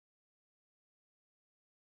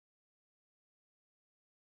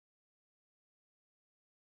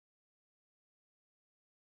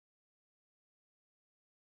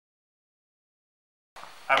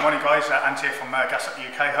Morning guys, Ant here from Gas Up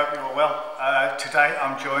UK, hope you're all well. Today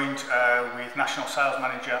I'm joined with National Sales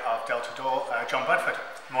Manager of Delta Door, John Bradford.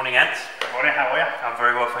 Morning Ant. Morning, how are you? I'm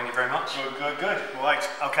very well, thank you very much. Good. Right,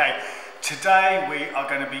 okay. Today we are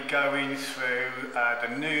going to be going through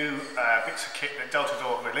the new bits of kit that Delta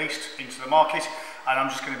Door released into the market, and I'm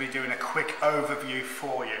just going to be doing a quick overview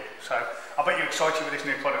for you. So I bet you're excited with this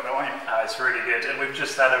new product though, aren't you? It's really good, and we've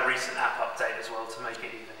just had a recent app update as well to make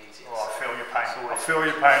it even easier. Oh, I feel your pain. I feel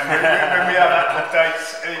your pain. when we have app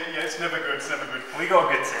updates, it's never good. We got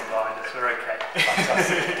a good team behind us, we're okay.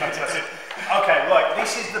 Fantastic. Okay, right,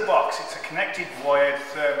 this is the box. It's a connected wired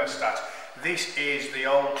thermostat. This is the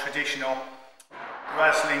old traditional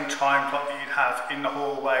Razzling time clock that you'd have in the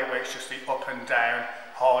hallway, where it's just the up and down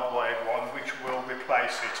hardwired one, which will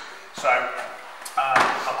replace it. So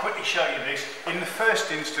I'll quickly show you this. In the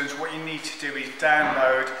first instance, what you need to do is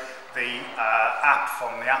download the app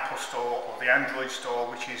from the Apple Store or the Android Store,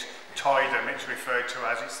 which is TYBOX, it's referred to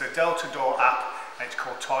as. It's the Delta Door app, and it's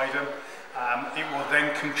called TYBOX. It will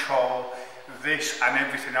then control this and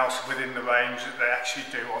everything else within the range that they actually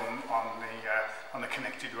do on the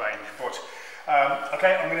connected range. But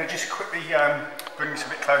okay, I'm going to just quickly bring this a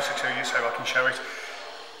bit closer to you so I can show it.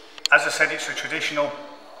 As I said, it's a traditional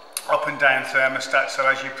up and down thermostat, so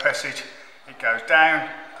as you press it, it goes down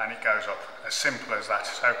and it goes up. As simple as that.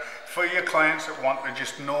 So for your clients that want the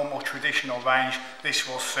just normal traditional range, this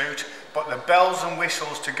will suit, but the bells and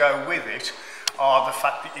whistles to go with it are the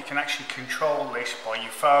fact that you can actually control this by your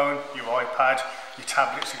phone, your iPad, your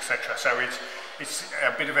tablets, etc. So it's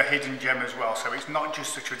a bit of a hidden gem as well. So it's not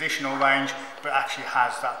just the traditional range, but actually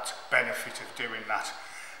has that benefit of doing that.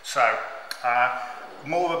 So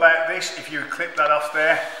more about this, if you clip that off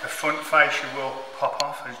there, the front fascia will pop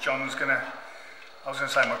off, as John's going to, I was going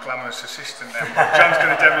to say my glamorous assistant then, but John's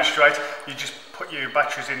going to demonstrate. You just put your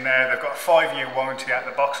batteries in there. They've got a 5-year warranty out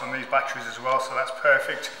the box on these batteries as well, so that's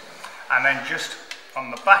perfect. And then just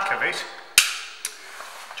on the back of it,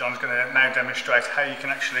 John's going to now demonstrate how you can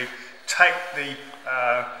actually take the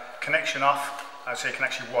connection off, so you can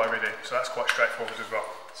actually wire it in. So that's quite straightforward as well.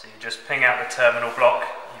 So you just ping out the terminal block.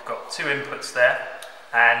 You've got 2 inputs there,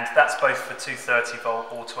 and that's both for 230 volt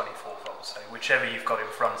or 24 volt. So whichever you've got in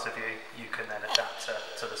front of you, you can then adapt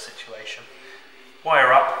to the situation.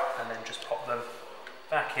 Wire up and then just pop them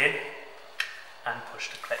back in and push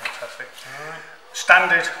to click. Fantastic. Alright.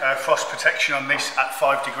 Standard frost protection on this at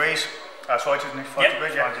 5 degrees. That's right, isn't it? 5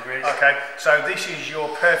 degrees? Yeah. 5 degrees. Okay, so this is your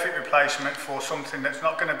perfect replacement for something that's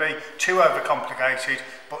not going to be too overcomplicated,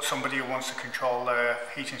 but somebody who wants to control their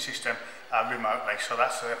heating system remotely. So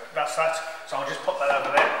that's that. So I'll just put that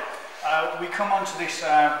over there. We come onto this,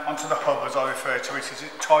 onto the hub as I refer to it. Is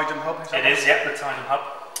it TYBOX hub? It is, yeah, the TYBOX hub.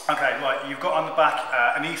 Okay, right, you've got on the back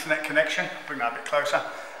an Ethernet connection, bring that a bit closer,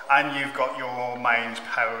 and you've got your mains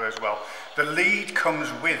power as well. The lead comes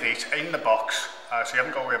with it in the box, so you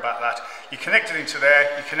haven't got to worry about that. You connect it into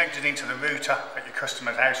there, you connect it into the router at your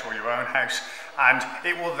customer's house or your own house, and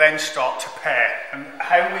it will then start to pair. And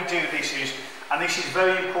how we do this is, and this is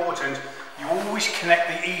very important, you always connect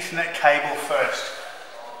the Ethernet cable first.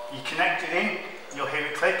 You connect it in, you'll hear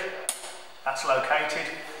it click, that's located.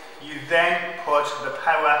 You then put the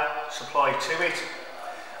power supply to it,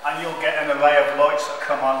 and you'll get an array of lights that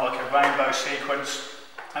come on like a rainbow sequence,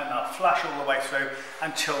 and they'll flash all the way through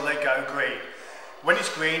until they go green. When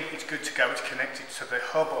it's green, it's good to go, it's connected to the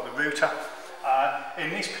hub or the router. In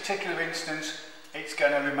this particular instance, it's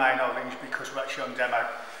going to remain orange because we're actually on demo.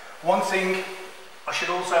 One thing I should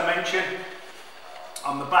also mention,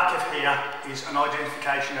 on the back of here is an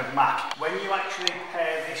identification of MAC. When you actually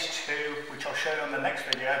pair this to, which I'll show you on the next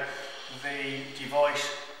video, the device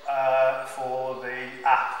for the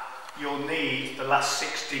app, you'll need the last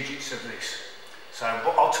 6 digits of this. So,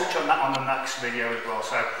 but I'll touch on that on the next video as well.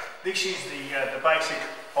 So this is the basic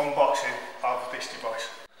unboxing of this device.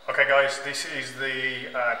 Okay guys, this is the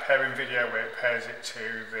pairing video where it pairs it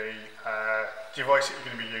to the device that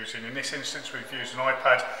you're going to be using. In this instance we've used an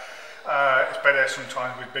iPad. It's better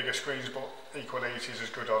sometimes with bigger screens, but equally it is as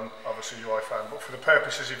good on obviously your iPhone. But for the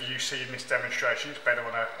purposes of you seeing this demonstration, it's better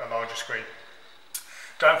on a larger screen.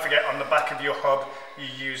 Don't forget, on the back of your hub,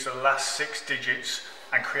 you use the last 6 digits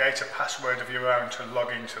and create a password of your own to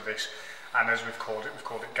log into this. And as we've called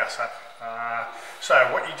it Gas App. So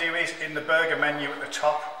what you do is, in the burger menu at the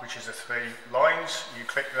top, which is the 3 lines, you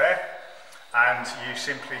click there, and you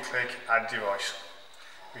simply click Add Device.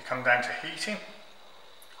 We come down to Heating,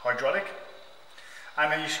 Hydraulic,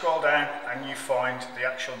 and then you scroll down and you find the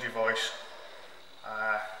actual device,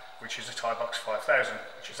 which is the TYBOX 5000,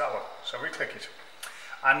 which is that one. So we click it,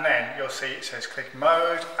 and then you'll see it says click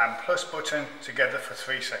mode and plus button together for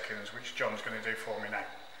 3 seconds, which John's going to do for me now.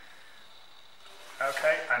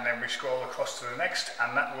 Okay, and then we scroll across to the next,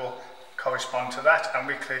 and that will correspond to that, and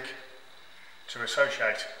we click to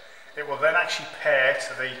associate. It will then actually pair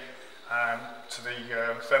to the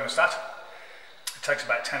thermostat. It takes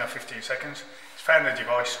about 10 or 15 seconds. It's found the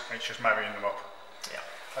device, and it's just marrying them up. Yeah.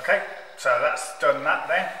 Okay, so that's done that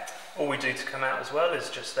then. All we do to come out as well is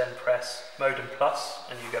just then press modem plus,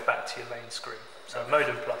 and you go back to your main screen. So okay.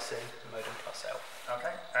 Modem plus in, modem plus out.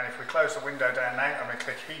 Okay, and if we close the window down now and we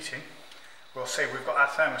click heating, we'll see we've got our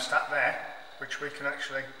thermostat there, which we can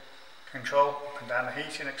actually control up and down the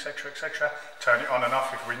heating, etc, etc. Turn it on and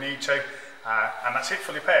off if we need to, and that's it,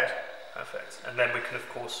 fully paired. Perfect. And then we can of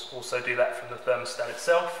course also do that from the thermostat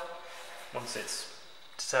itself. Once it's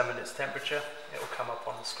determined its temperature, it will come up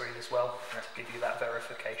on the screen as well to give you that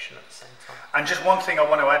verification at the same time. And just one thing I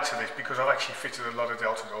want to add to this, because I've actually fitted a lot of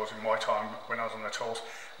Delta doors in my time when I was on the tools.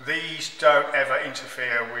 These don't ever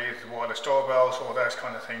interfere with wireless doorbells or those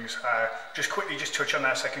kind of things. Just quickly touch on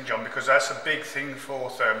that second, John, because that's a big thing for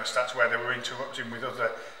thermostats where they were interrupting with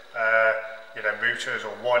other routers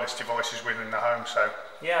or wireless devices within the home. So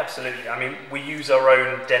yeah, absolutely. I mean, we use our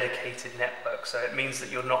own dedicated network, so it means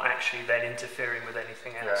that you're not actually then interfering with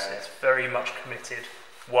anything else. Yeah. It's very much committed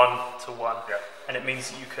one-to-one, and it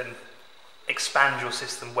means that you can expand your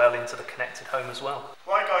system well into the connected home as well.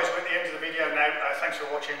 Right guys, we're at the end of the video now. Thanks for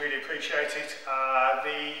watching, really appreciate it.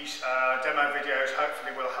 These demo videos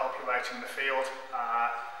hopefully will help you out in the field.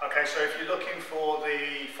 Okay, so if you're looking for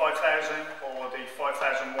the 5000 or the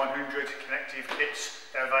 5100 connective kits,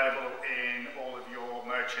 they're available in all of your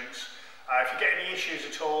merchants. If you get any issues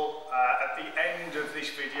at all, at the end of this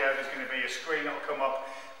video there's going to be a screen that will come up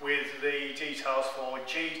with the details for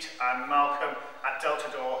Jeet and Malcolm at Delta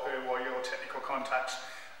Door, who are your technical contacts.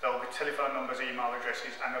 There'll be telephone numbers, email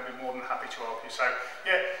addresses, and they'll be more than happy to help you. So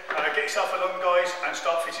yeah, get yourself along guys and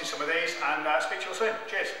start fitting some of these, and speak to you all soon.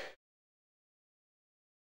 Cheers.